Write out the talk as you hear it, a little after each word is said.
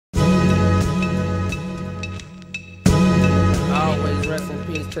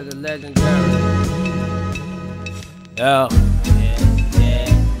to the legendary. Yo.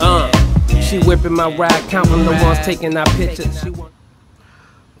 She whipping my ride, counting the ones taking our pictures.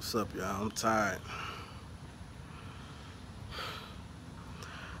 What's up, y'all? I'm tired.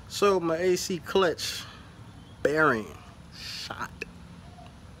 So my AC clutch bearing shot.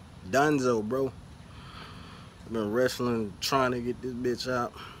 Dunzo, bro. I've been wrestling, trying to get this bitch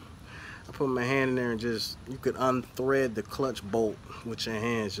out. I put my hand in there and just, you could unthread the clutch bolt with your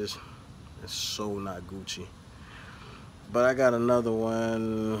hands. Just, it's so not Gucci. But I got another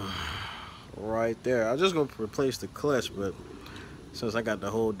one right there. I was just gonna replace the clutch, but since I got the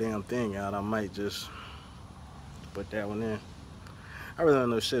whole damn thing out, I might just put that one in. I really don't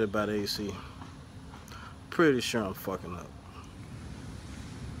know shit about AC. Pretty sure I'm fucking up.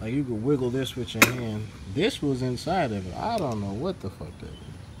 Like, you could wiggle this with your hand. This was inside of it. I don't know what the fuck that is.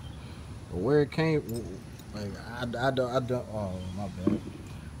 But where it came, like, I don't, oh, my bad.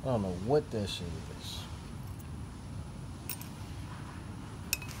 I don't know what that shit is.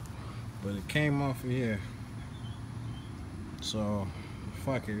 But it came off of here. So,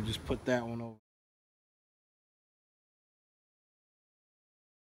 fuck it, just put that one over.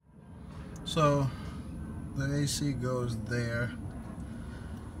 So, the AC goes there.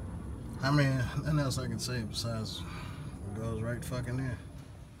 I mean, nothing else I can say besides it goes right fucking there.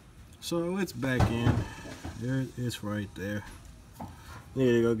 So it's back in. There, it's right there.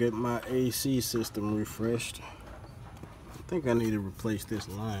 Need to go get my AC system refreshed. I think I need to replace this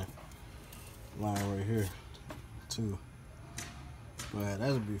line right here too. But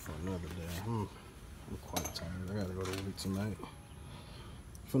that'll be for another day. I'm quite tired. I gotta go to work tonight.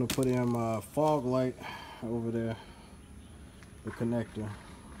 I'm gonna put in my fog light over there, the connector.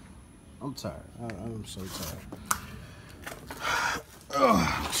 I'm tired. I'm so tired.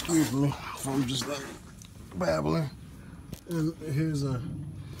 Oh, excuse me if I'm just like babbling. And here's a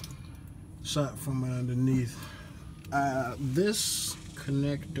shot from underneath. This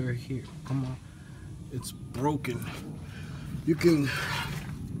connector here, come on, it's broken. You can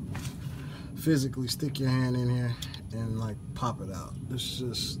physically stick your hand in here and like pop it out. It's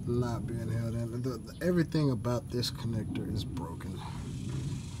just not being held in. Everything about this connector is broken.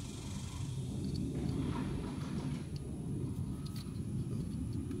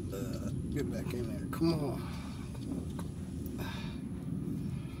 Get back in there. Come on.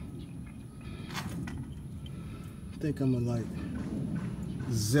 I think I'm gonna like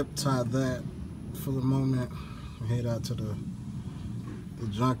zip tie that for the moment and head out to the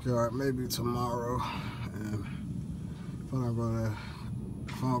junkyard maybe tomorrow. And if I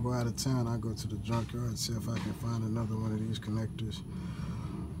don't go out of town, I'll go to the junkyard and see if I can find another one of these connectors.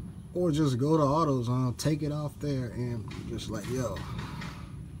 Or just go to AutoZone, take it off there and just like, yo,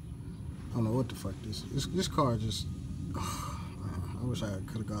 I don't know what the fuck this car just, oh, man, I wish I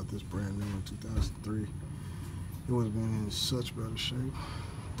could have got this brand new in 2003. It would have been in such better shape.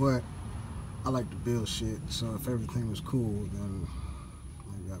 But I like to build shit, so if everything was cool, then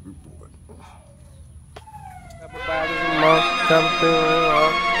maybe I'd be bored.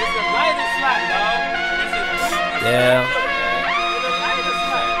 Yeah.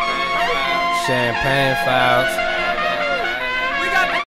 Champagne files.